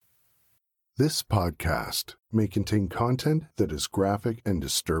This podcast may contain content that is graphic and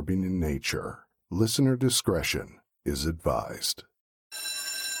disturbing in nature. Listener discretion is advised.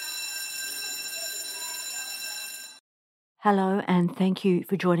 Hello, and thank you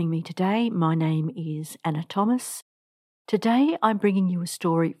for joining me today. My name is Anna Thomas. Today I'm bringing you a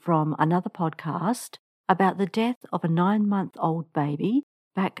story from another podcast about the death of a 9-month-old baby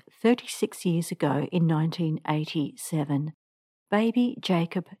back 36 years ago in 1987. Baby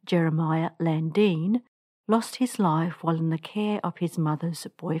Jacob Jeremiah Landin lost his life while in the care of his mother's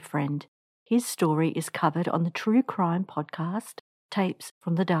boyfriend. His story is covered on the true crime podcast, Tapes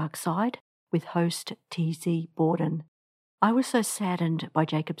from the Dark Side, with host TZ Borden. I was so saddened by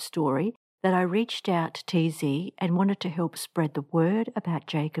Jacob's story that I reached out to TZ and wanted to help spread the word about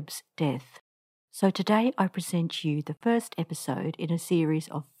Jacob's death. So today I present you the first episode in a series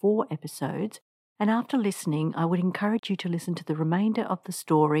of 4 episodes, and after listening I would encourage you to listen to the remainder of the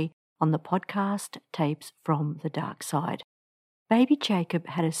story on the podcast Tapes from the Dark Side. Baby Jacob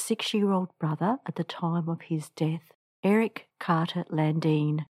had a 6-year-old brother at the time of his death, Eric Carter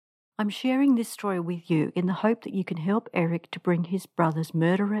Landin. I'm sharing this story with you in the hope that you can help Eric to bring his brother's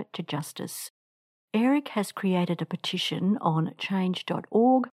murderer to justice. Eric has created a petition on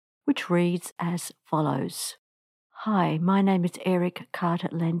change.org which reads as follows. Hi, my name is Eric Carter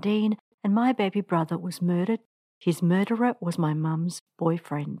Landin and my baby brother was murdered. His murderer was my mum's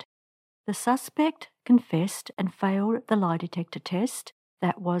boyfriend. The suspect confessed and failed the lie detector test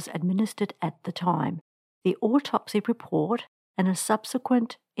that was administered at the time. The autopsy report and a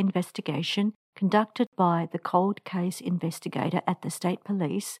subsequent investigation conducted by the cold case investigator at the state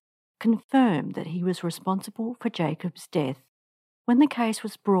police confirmed that he was responsible for Jacob's death. When the case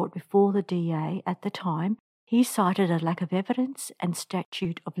was brought before the DA at the time, he cited a lack of evidence and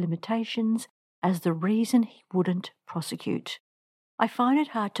statute of limitations as the reason he wouldn't prosecute. I find it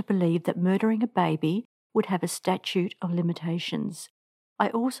hard to believe that murdering a baby would have a statute of limitations. I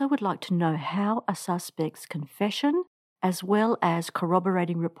also would like to know how a suspect's confession, as well as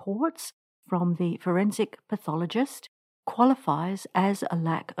corroborating reports from the forensic pathologist, qualifies as a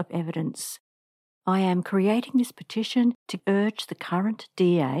lack of evidence. I am creating this petition to urge the current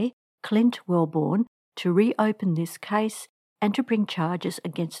DA, Clint Wellborn, to reopen this case and to bring charges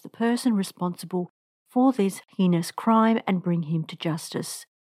against the person responsible for this heinous crime and bring him to justice.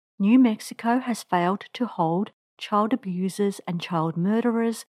 New Mexico has failed to hold child abusers and child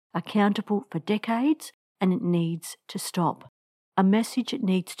murderers accountable for decades, and it needs to stop. A message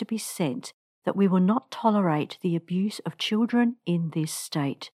needs to be sent that we will not tolerate the abuse of children in this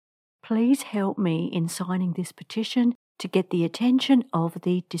state. Please help me in signing this petition to get the attention of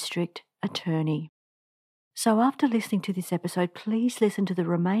the district attorney. So after listening to this episode, please listen to the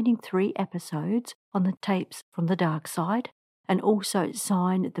remaining 3 episodes on the Tapes from the Dark Side and also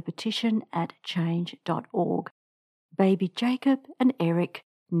sign the petition at change.org. Baby Jacob and Eric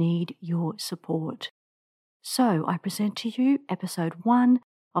need your support. So I present to you episode 1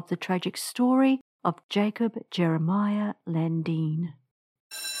 of the tragic story of Jacob Jeremiah Landin.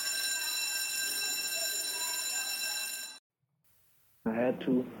 I had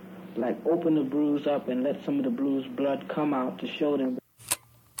to open the bruise up and let some of the bruise blood come out to show them.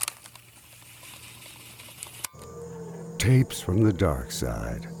 Tapes from the Dark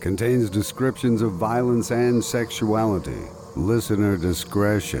Side contains descriptions of violence and sexuality. Listener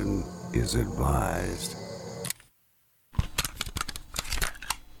discretion is advised.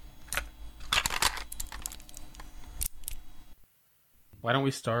 Why don't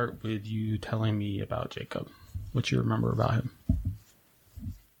we start with you telling me about Jacob? What you remember about him?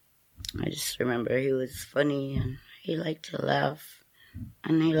 I just remember he was funny and he liked to laugh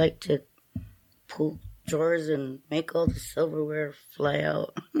and he liked to pull drawers and make all the silverware fly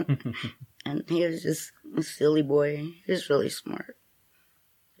out. And he was just a silly boy. He was really smart.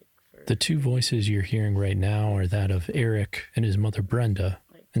 The 2 voices you're hearing right now are that of Eric and his mother Brenda,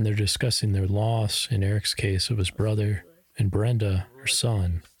 and they're discussing their loss, in Eric's case, of his brother, and Brenda, her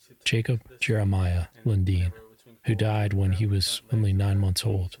son, Jacob Jeremiah Landin, who died when he was only 9 months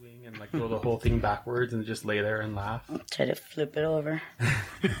old. And throw the whole thing backwards and just lay there and laugh. Try to flip it over.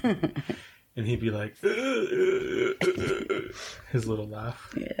 And he'd be like, his little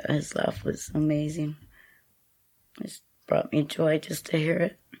laugh. Yeah, his laugh was amazing. It brought me joy just to hear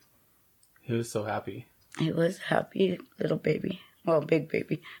it. He was so happy. He was happy little baby. Well, big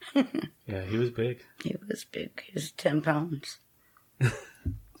baby. Yeah, he was big. He was big. He was 10 pounds.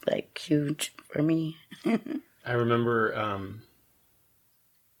 Huge for me. I remember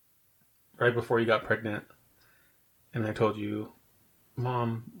right before you got pregnant, and I told you,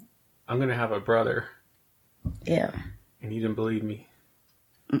 Mom, I'm going to have a brother. Yeah. And you didn't believe me.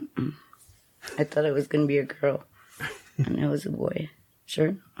 Mm-mm. I thought it was going to be a girl, and it was a boy. Sure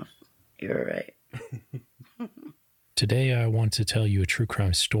enough, you're right. Today, I want to tell you a true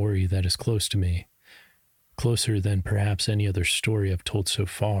crime story that is close to me, closer than perhaps any other story I've told so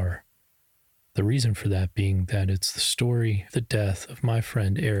far. The reason for that being that it's the story of the death of my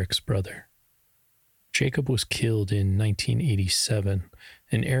friend Eric's brother. Jacob was killed in 1987,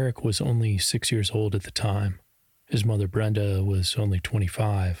 and Eric was only 6 years old at the time. His mother Brenda was only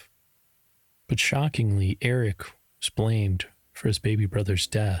 25. But shockingly, Eric was blamed for his baby brother's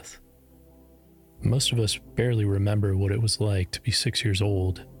death. Most of us barely remember what it was like to be 6 years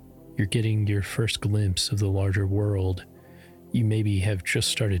old. You're getting your first glimpse of the larger world. You maybe have just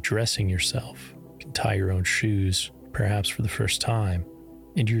started dressing yourself. You can tie your own shoes, perhaps for the first time,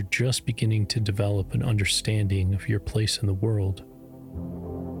 and you're just beginning to develop an understanding of your place in the world.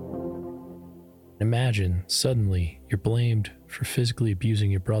 Imagine, suddenly, you're blamed for physically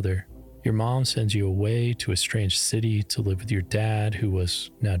abusing your brother. Your mom sends you away to a strange city to live with your dad, who was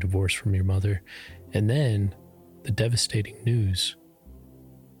now divorced from your mother, and then the devastating news.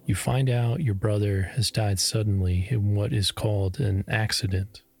 You find out your brother has died suddenly in what is called an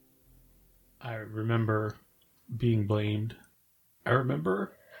accident. I remember being blamed. I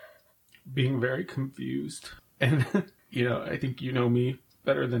remember being very confused. And, I think you know me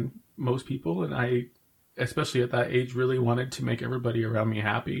better than most people. And I, especially at that age, really wanted to make everybody around me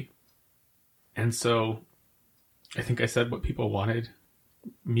happy. And so I think I said what people wanted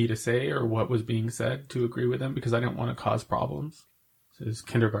me to say or what was being said to agree with them because I didn't want to cause problems. So it was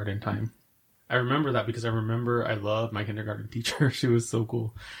kindergarten time. I remember that because I loved my kindergarten teacher. She was so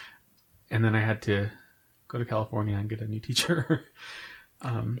cool. And then I had to go to California and get a new teacher.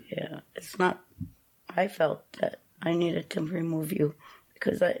 I felt that I needed to remove you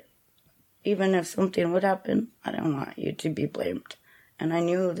because even if something would happen, I don't want you to be blamed. And I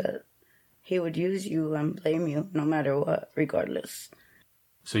knew that he would use you and blame you no matter what, regardless.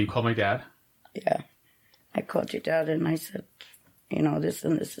 So you called my dad? Yeah. I called your dad and I said, this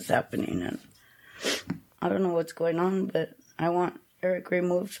and this is happening. And I don't know what's going on, but I want Eric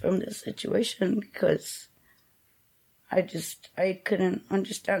removed from this situation because I couldn't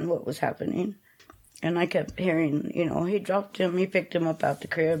understand what was happening. And I kept hearing, he dropped him, he picked him up out the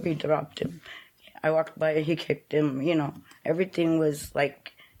crib, he dropped him. I walked by, he kicked him, everything was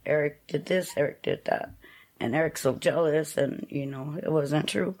like, Eric did this, Eric did that. And Eric's so jealous and, it wasn't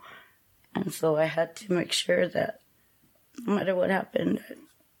true. And so I had to make sure that no matter what happened,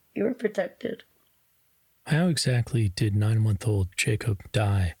 you were protected. How exactly did 9-month-old Jacob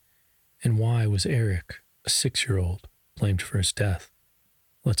die? And why was Eric, a 6-year-old, blamed for his death?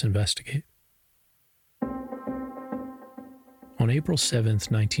 Let's investigate. On April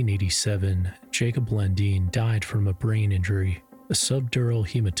 7th, 1987, Jacob Landin died from a brain injury, a subdural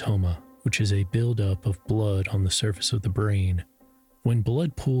hematoma, which is a buildup of blood on the surface of the brain. When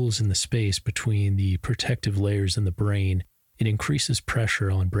blood pools in the space between the protective layers in the brain, it increases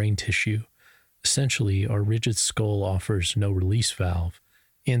pressure on brain tissue. Essentially, our rigid skull offers no release valve,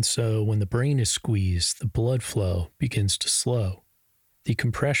 and so when the brain is squeezed, the blood flow begins to slow. The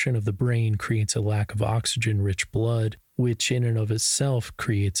compression of the brain creates a lack of oxygen-rich blood, which in and of itself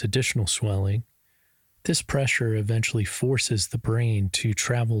creates additional swelling. This pressure eventually forces the brain to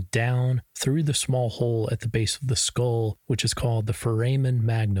travel down through the small hole at the base of the skull, which is called the foramen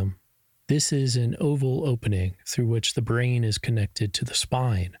magnum. This is an oval opening through which the brain is connected to the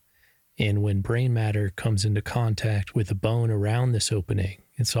spine. And when brain matter comes into contact with the bone around this opening,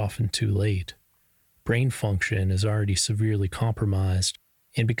 it's often too late. Brain function is already severely compromised,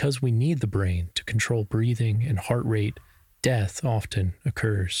 and because we need the brain to control breathing and heart rate, death often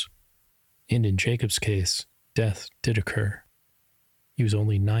occurs. And in Jacob's case, death did occur. He was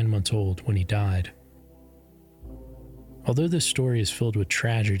only 9 months old when he died. Although this story is filled with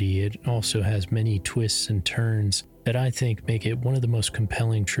tragedy, it also has many twists and turns that I think make it one of the most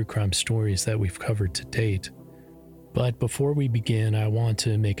compelling true crime stories that we've covered to date. But before we begin, I want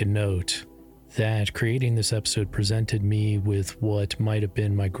to make a note that creating this episode presented me with what might have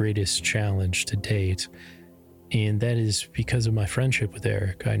been my greatest challenge to date. And that is because of my friendship with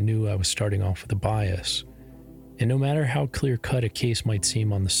Eric. I knew I was starting off with a bias. And no matter how clear-cut a case might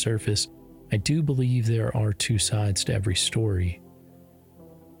seem on the surface, I do believe there are two sides to every story.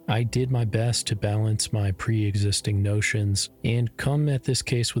 I did my best to balance my pre-existing notions and come at this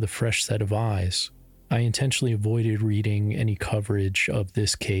case with a fresh set of eyes. I intentionally avoided reading any coverage of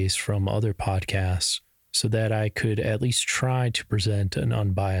this case from other podcasts so that I could at least try to present an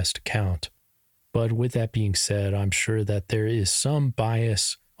unbiased account. But with that being said, I'm sure that there is some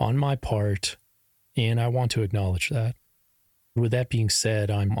bias on my part, and I want to acknowledge that. With that being said,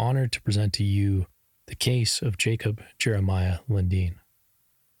 I'm honored to present to you the case of Jacob Jeremiah Landin.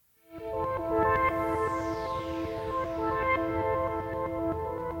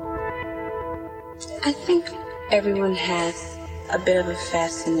 I think everyone has a bit of a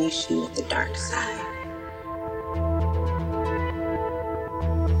fascination with the dark side.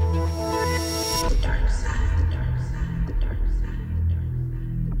 The dark side, the dark side, the dark side, the dark side.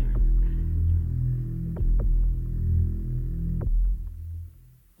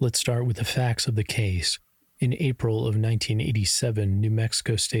 Let's start with the facts of the case. In April of 1987, New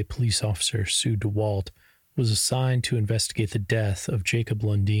Mexico State Police Officer Sue DeWalt was assigned to investigate the death of Jacob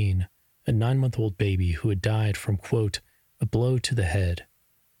Landin, a 9-month-old baby who had died from, quote, a blow to the head.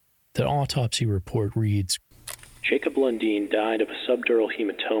 The autopsy report reads, Jacob Landin died of a subdural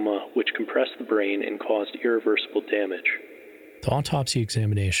hematoma which compressed the brain and caused irreversible damage. The autopsy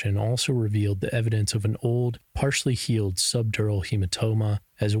examination also revealed the evidence of an old, partially healed subdural hematoma,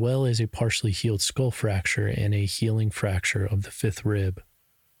 as well as a partially healed skull fracture and a healing fracture of the 5th rib.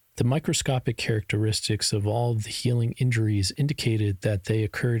 The microscopic characteristics of all of the healing injuries indicated that they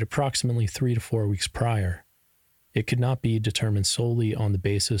occurred approximately 3 to 4 weeks prior. It could not be determined solely on the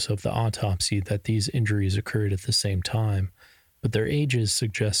basis of the autopsy that these injuries occurred at the same time, but their ages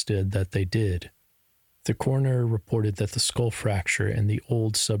suggested that they did. The coroner reported that the skull fracture and the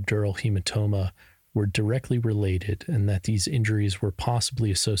old subdural hematoma were directly related and that these injuries were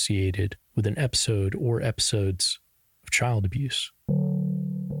possibly associated with an episode or episodes of child abuse.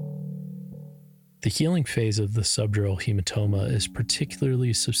 The healing phase of the subdural hematoma is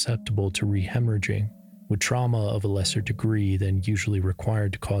particularly susceptible to rehemorrhaging, with trauma of a lesser degree than usually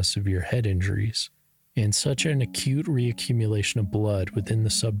required to cause severe head injuries, and such an acute reaccumulation of blood within the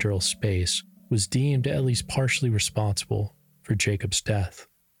subdural space was deemed at least partially responsible for Jacob's death.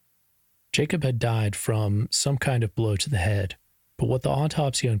 Jacob had died from some kind of blow to the head, but what the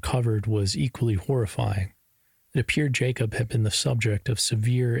autopsy uncovered was equally horrifying. It appeared Jacob had been the subject of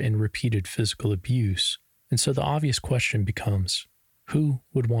severe and repeated physical abuse, and so the obvious question becomes, who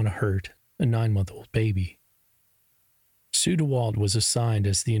would want to hurt a 9-month-old baby? Sue DeWalt was assigned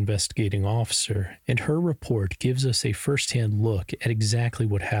as the investigating officer, and her report gives us a first-hand look at exactly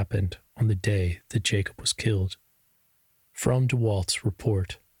what happened on the day that Jacob was killed. From DeWalt's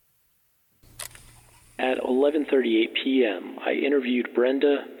report. At 11:38 p.m., I interviewed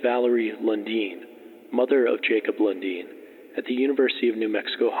Brenda Valerie Landin, mother of Jacob Landin, at the University of New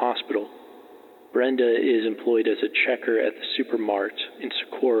Mexico Hospital. Brenda is employed as a checker at the Supermart in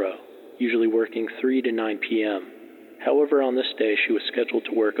Socorro, usually working 3 to 9 p.m. However, on this day, she was scheduled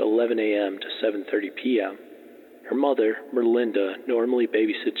to work 11 a.m. to 7:30 p.m. Her mother, Merlinda, normally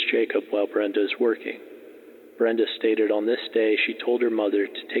babysits Jacob while Brenda is working. Brenda stated on this day she told her mother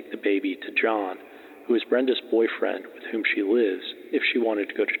to take the baby to John, who is Brenda's boyfriend with whom she lives, if she wanted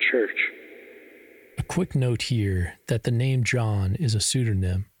to go to church. A quick note here that the name John is a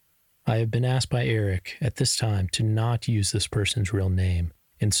pseudonym. I have been asked by Eric at this time to not use this person's real name,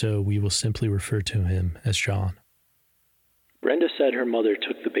 and so we will simply refer to him as John. Brenda said her mother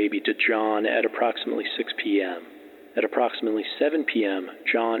took the baby to John at approximately 6 p.m. At approximately 7 p.m.,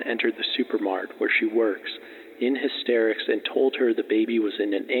 John entered the Supermart where she works in hysterics and told her the baby was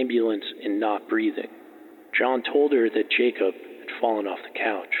in an ambulance and not breathing. John told her that Jacob had fallen off the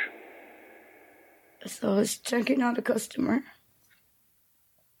couch. So I was checking out a customer.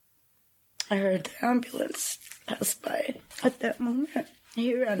 I heard the ambulance pass by. At that moment,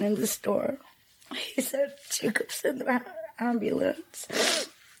 he ran in the store. He said, Jacob's in the ambulance.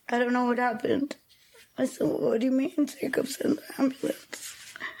 I don't know what happened. I said, what do you mean Jacob's in the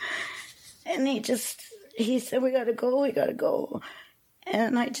ambulance? And he said, we gotta go.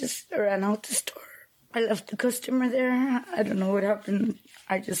 And I just ran out the store. I left the customer there. I don't know what happened.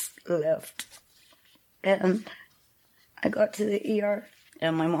 I just left. And I got to the ER,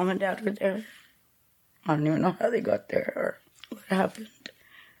 and my mom and dad were there. I don't even know how they got there or what happened.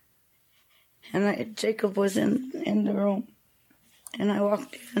 And Jacob was in the room. And I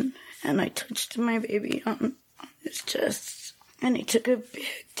walked in, and I touched my baby on his chest. And he took a big,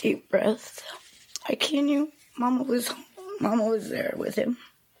 deep breath. I kid you, Mama was there with him.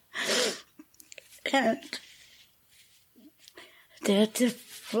 And they had to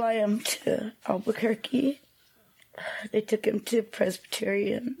fly him to Albuquerque. They took him to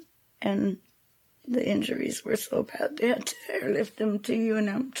Presbyterian, and the injuries were so bad they had to airlift him to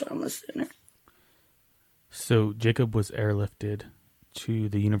UNM Trauma Center. So Jacob was airlifted to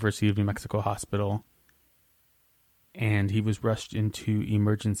the University of New Mexico Hospital, and he was rushed into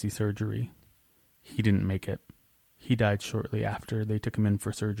emergency surgery. He didn't make it. He died shortly after they took him in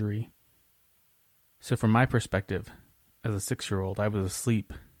for surgery. So from my perspective, as a 6-year-old, I was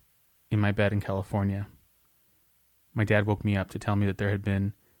asleep in my bed in California. My dad woke me up to tell me that there had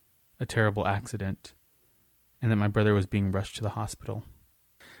been a terrible accident and that my brother was being rushed to the hospital.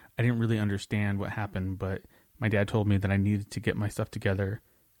 I didn't really understand what happened, but my dad told me that I needed to get my stuff together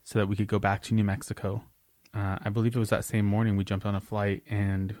so that we could go back to New Mexico. I believe it was that same morning we jumped on a flight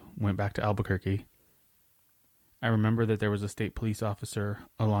and went back to Albuquerque. I remember that there was a state police officer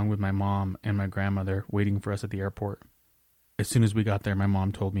along with my mom and my grandmother waiting for us at the airport. As soon as we got there, my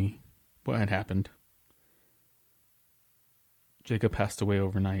mom told me what had happened. Jacob passed away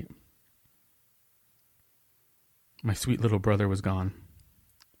overnight. My sweet little brother was gone.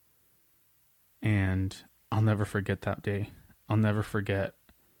 And I'll never forget that day. I'll never forget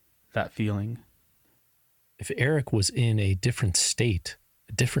that feeling. If Eric was in a different state,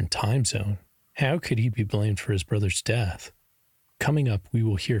 a different time zone, how could he be blamed for his brother's death? Coming up, we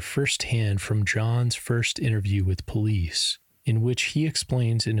will hear firsthand from John's first interview with police, in which he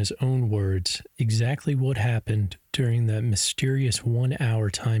explains in his own words exactly what happened during that mysterious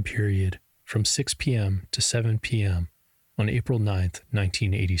 1-hour time period from 6 p.m. to 7 p.m. on April 9th,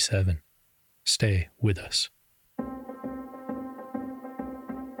 1987. Stay with us.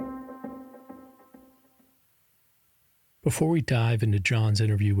 Before we dive into John's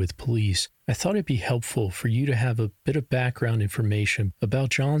interview with police, I thought it'd be helpful for you to have a bit of background information about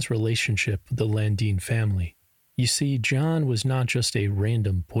John's relationship with the Landin family. You see, John was not just a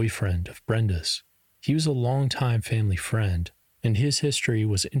random boyfriend of Brenda's. He was a longtime family friend, and his history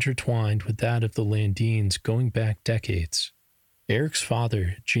was intertwined with that of the Landins going back decades. Eric's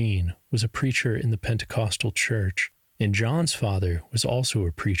father, Gene, was a preacher in the Pentecostal church, and John's father was also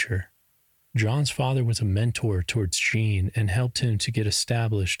a preacher. John's father was a mentor towards Gene and helped him to get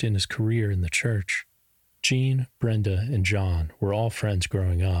established in his career in the church. Gene, Brenda, and John were all friends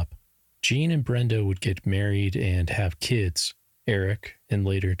growing up. Gene and Brenda would get married and have kids, Eric and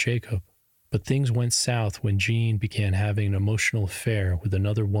later Jacob. But things went south when Gene began having an emotional affair with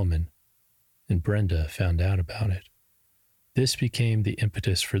another woman, and Brenda found out about it. This became the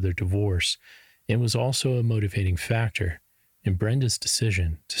impetus for their divorce and was also a motivating factor in Brenda's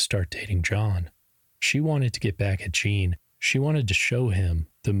decision to start dating John. She wanted to get back at Gene. She wanted to show him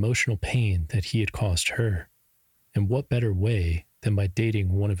the emotional pain that he had caused her. And what better way than by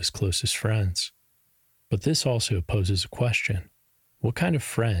dating one of his closest friends? But this also poses a question. What kind of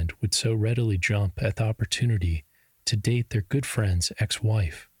friend would so readily jump at the opportunity to date their good friend's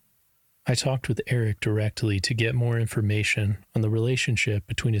ex-wife? I talked with Eric directly to get more information on the relationship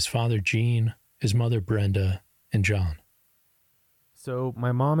between his father Gene, his mother Brenda, and John. So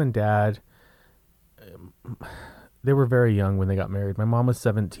my mom and dad, they were very young when they got married. My mom was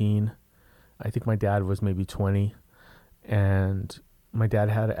 17. I think my dad was maybe 20. And my dad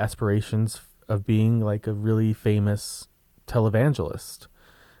had aspirations of being like a really famous televangelist.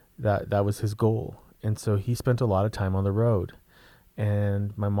 That was his goal. And so he spent a lot of time on the road.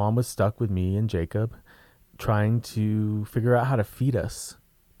 And my mom was stuck with me and Jacob trying to figure out how to feed us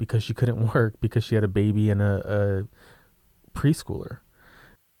because she couldn't work because she had a baby and a preschooler.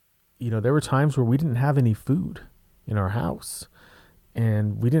 You know, there were times where we didn't have any food in our house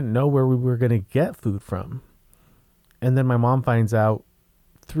and we didn't know where we were going to get food from. And then my mom finds out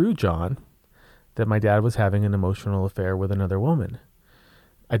through John that my dad was having an emotional affair with another woman.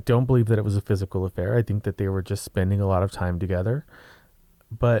 I don't believe that it was a physical affair. I think that they were just spending a lot of time together.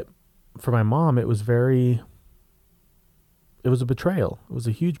 But for my mom, it was a betrayal. It was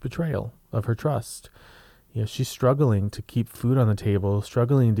a huge betrayal of her trust. You know, she's struggling to keep food on the table,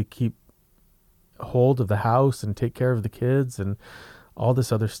 struggling to keep hold of the house and take care of the kids and all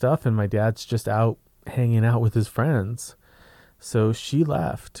this other stuff. And my dad's just out hanging out with his friends. So she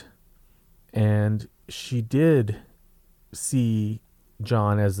left, and she did see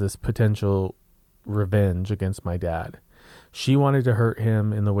John as this potential revenge against my dad. She wanted to hurt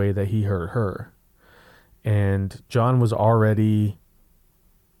him in the way that he hurt her. And John was already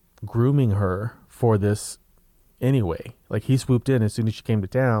grooming her for this anyway. Like, he swooped in as soon as she came to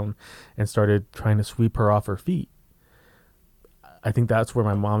town and started trying to sweep her off her feet. I think that's where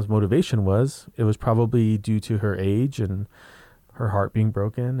my mom's motivation was. It was probably due to her age and her heart being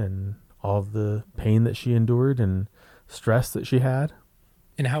broken and all the pain that she endured and stress that she had.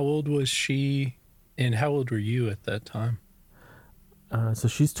 And how old was she, and how old were you at that time? So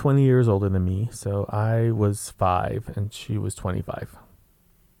she's 20 years older than me. So I was 5 and she was 25.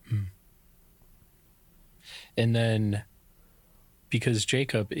 And then, because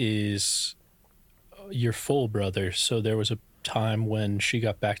Jacob is your full brother, so there was a time when she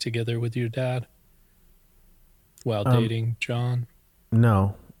got back together with your dad while dating John?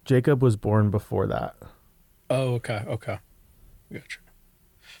 No, Jacob was born before that. Oh, okay. Gotcha.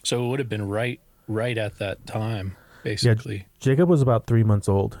 So it would have been right at that time, basically. Yeah, Jacob was about 3 months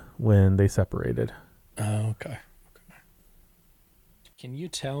old when they separated. Oh, okay. Can you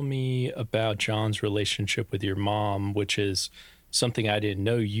tell me about John's relationship with your mom, which is something I didn't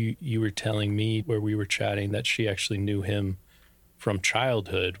know? You were telling me where we were chatting that she actually knew him from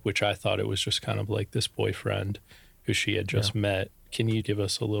childhood, which I thought it was just kind of like this boyfriend who she had just met. Can you give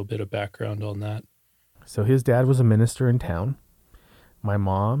us a little bit of background on that? So his dad was a minister in town. My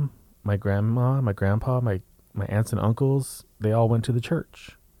mom, my grandma, my grandpa, my aunts and uncles, they all went to the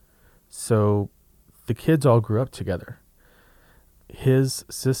church. So the kids all grew up together. His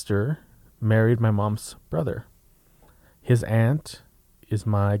sister married my mom's brother. His aunt is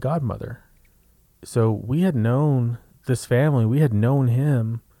my godmother. So we had known this family. We had known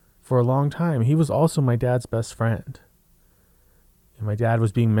him for a long time. He was also my dad's best friend. And my dad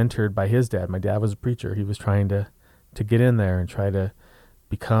was being mentored by his dad. My dad was a preacher. He was trying to get in there and try to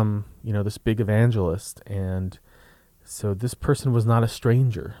become, this big evangelist. And so this person was not a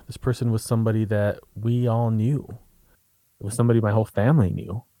stranger. This person was somebody that we all knew. It was somebody my whole family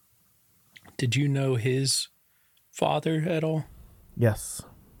knew. Did you know his father at all? Yes.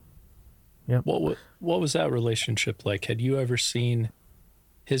 Yep. What was that relationship like? Had you ever seen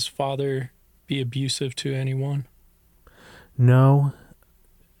his father be abusive to anyone? No,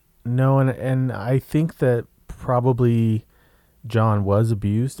 and I think that probably John was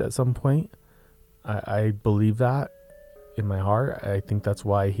abused at some point. I believe that in my heart. I think that's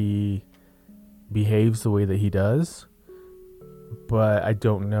why he behaves the way that he does. But I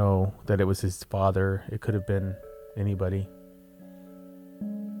don't know that it was his father. It could have been anybody.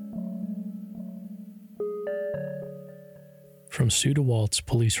 From Sudewald's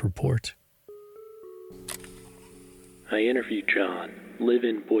police report. I interviewed John,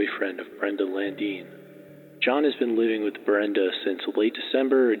 live-in boyfriend of Brenda Landin. John has been living with Brenda since late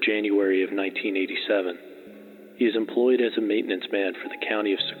December or January of 1987. He is employed as a maintenance man for the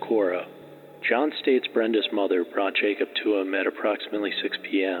county of Socorro. John states Brenda's mother brought Jacob to him at approximately 6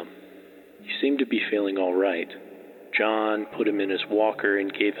 p.m. He seemed to be feeling all right. John put him in his walker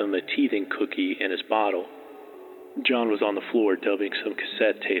and gave him a teething cookie in his bottle. John was on the floor dubbing some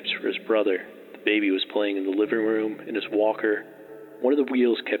cassette tapes for his brother. The baby was playing in the living room in his walker. One of the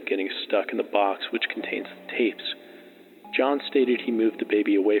wheels kept getting stuck in the box which contains the tapes. John stated he moved the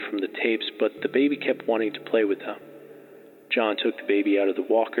baby away from the tapes, but the baby kept wanting to play with them. John took the baby out of the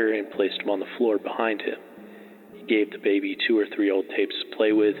walker and placed him on the floor behind him. He gave the baby 2 or 3 old tapes to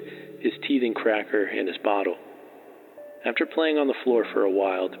play with, his teething cracker, and his bottle. After playing on the floor for a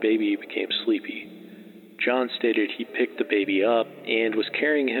while, the baby became sleepy. John stated he picked the baby up and was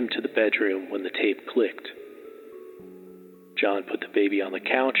carrying him to the bedroom when the tape clicked. John put the baby on the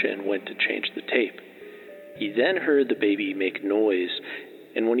couch and went to change the tape. He then heard the baby make noise,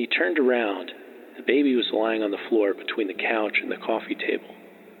 and when he turned around, the baby was lying on the floor between the couch and the coffee table.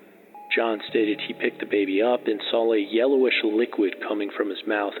 John stated he picked the baby up and saw a yellowish liquid coming from his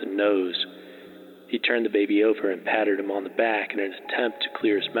mouth and nose. He turned the baby over and patted him on the back in an attempt to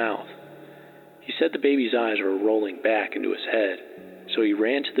clear his mouth. He said the baby's eyes were rolling back into his head, so he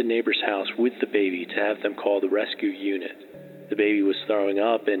ran to the neighbor's house with the baby to have them call the rescue unit. The baby was throwing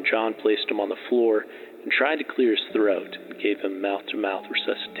up, and John placed him on the floor and tried to clear his throat and gave him mouth-to-mouth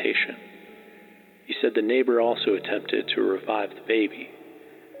resuscitation. He said the neighbor also attempted to revive the baby.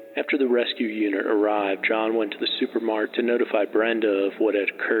 After the rescue unit arrived, John went to the supermarket to notify Brenda of what had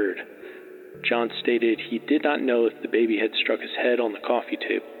occurred. John stated he did not know if the baby had struck his head on the coffee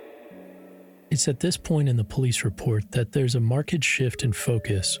table. It's at this point in the police report that there's a marked shift in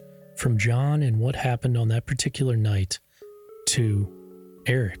focus from John and what happened on that particular night to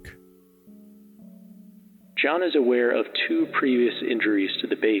Eric. John is aware of 2 previous injuries to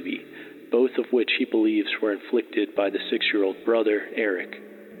the baby, both of which he believes were inflicted by the 6-year-old brother, Eric.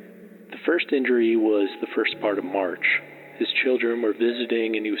 The first injury was the first part of March. His children were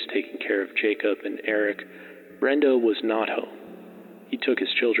visiting and he was taking care of Jacob and Eric. Brenda was not home. He took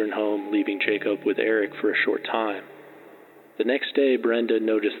his children home, leaving Jacob with Eric for a short time. The next day, Brenda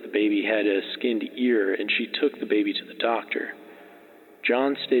noticed the baby had a skinned ear and she took the baby to the doctor.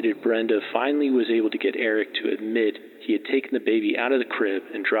 John stated Brenda finally was able to get Eric to admit he had taken the baby out of the crib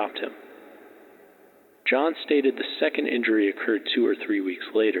and dropped him. John stated the second injury occurred 2 or 3 weeks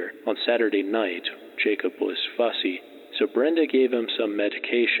later. On Saturday night, Jacob was fussy, so Brenda gave him some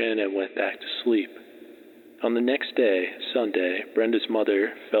medication and went back to sleep. On the next day, Sunday, Brenda's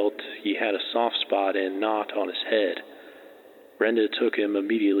mother felt he had a soft spot and knot on his head. Brenda took him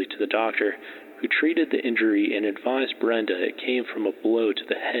immediately to the doctor, who treated the injury and advised Brenda it came from a blow to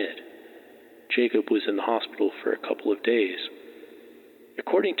the head. Jacob was in the hospital for a couple of days.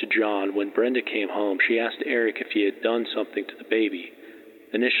 According to John, when Brenda came home, she asked Eric if he had done something to the baby.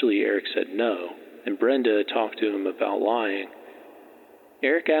 Initially, Eric said no, and Brenda talked to him about lying.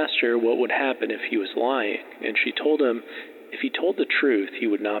 Eric asked her what would happen if he was lying, and she told him if he told the truth, he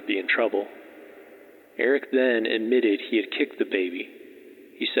would not be in trouble. Eric then admitted he had kicked the baby.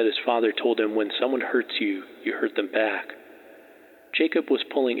 He said his father told him, when someone hurts you, you hurt them back. Jacob was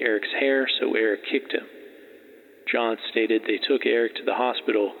pulling Eric's hair, so Eric kicked him. John stated they took Eric to the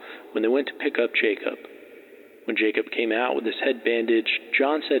hospital when they went to pick up Jacob. When Jacob came out with his head bandaged,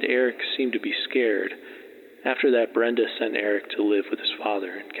 John said Eric seemed to be scared. After that, Brenda sent Eric to live with his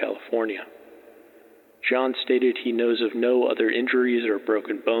father in California. John stated he knows of no other injuries or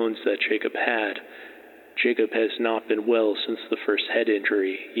broken bones that Jacob had. Jacob has not been well since the first head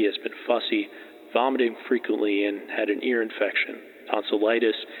injury. He has been fussy, vomiting frequently, and had an ear infection,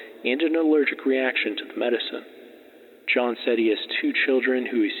 tonsillitis, and an allergic reaction to the medicine. John said he has 2 children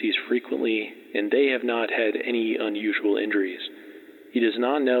who he sees frequently, and they have not had any unusual injuries. He does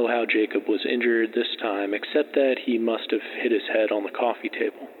not know how Jacob was injured this time, except that he must have hit his head on the coffee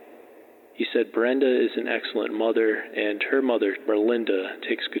table. He said Brenda is an excellent mother, and her mother, Melinda,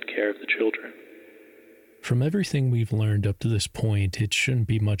 takes good care of the children. From everything we've learned up to this point, it shouldn't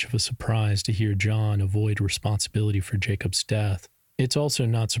be much of a surprise to hear John avoid responsibility for Jacob's death. It's also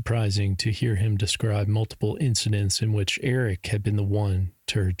not surprising to hear him describe multiple incidents in which Eric had been the one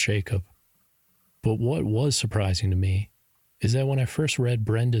to hurt Jacob. But what was surprising to me is that when I first read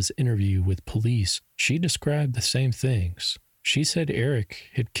Brenda's interview with police, she described the same things. She said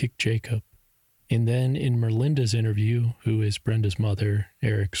Eric had kicked Jacob. And then in Melinda's interview, who is Brenda's mother,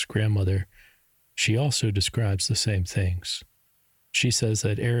 Eric's grandmother, she also describes the same things. She says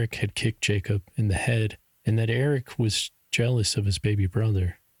that Eric had kicked Jacob in the head and that Eric was jealous of his baby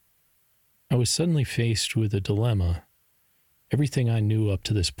brother. I was suddenly faced with a dilemma. Everything I knew up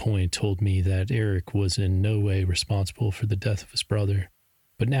to this point told me that Eric was in no way responsible for the death of his brother.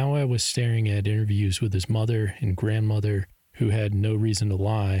 But now I was staring at interviews with his mother and grandmother, who had no reason to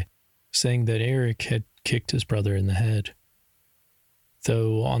lie, saying that Eric had kicked his brother in the head.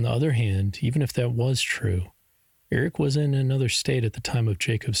 Though, on the other hand, even if that was true, Eric was in another state at the time of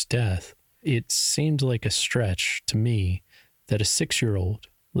Jacob's death. It seemed like a stretch to me that a 6-year-old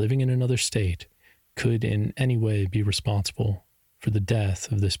living in another state could in any way be responsible for the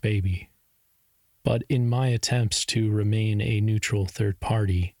death of this baby. But in my attempts to remain a neutral third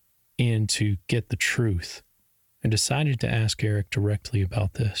party and to get the truth, I decided to ask Eric directly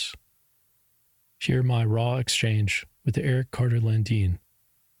about this. Hear my raw exchange with Eric Carter Landin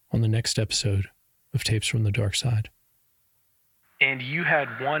on the next episode of Tapes from the Dark Side. And you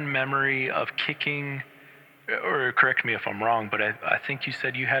had one memory of kicking, or correct me if I'm wrong, but I think you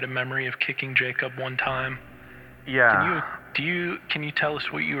said you had a memory of kicking Jacob one time. Yeah. Can you tell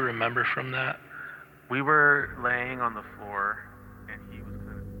us what you remember from that? We were laying on the floor, and he was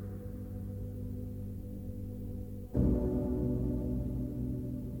kind of...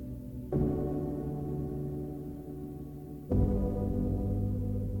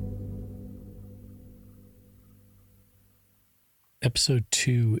 Episode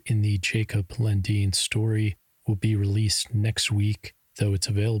 2 in the Jacob Landin story will be released next week, though it's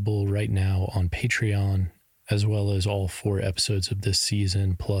available right now on Patreon, as well as all 4 episodes of this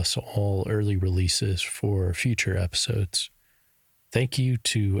season, plus all early releases for future episodes. Thank you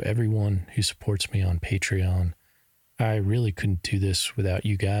to everyone who supports me on Patreon. I really couldn't do this without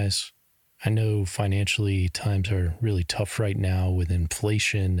you guys. I know financially times are really tough right now with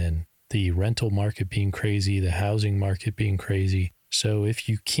inflation and the rental market being crazy, the housing market being crazy. So if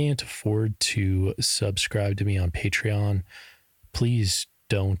you can't afford to subscribe to me on Patreon, please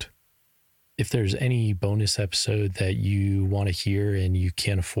don't. If there's any bonus episode that you want to hear and you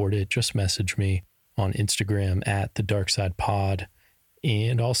can't afford it, just message me on Instagram at TheDarkSidePod,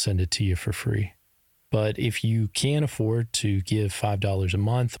 and I'll send it to you for free. But if you can't afford to give $5 a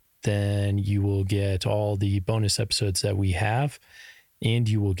month, then you will get all the bonus episodes that we have, and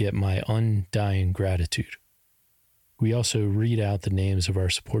you will get my undying gratitude. We also read out the names of our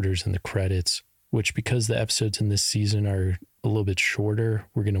supporters in the credits, which, because the episodes in this season are a little bit shorter,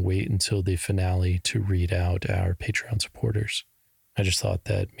 we're going to wait until the finale to read out our Patreon supporters. I just thought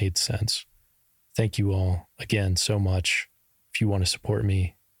that made sense. Thank you all again so much. If you want to support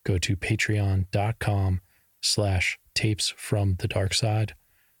me, go to patreon.com/tapesfromthedarkside,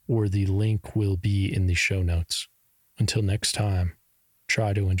 or the link will be in the show notes. Until next time,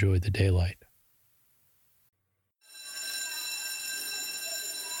 try to enjoy the daylight.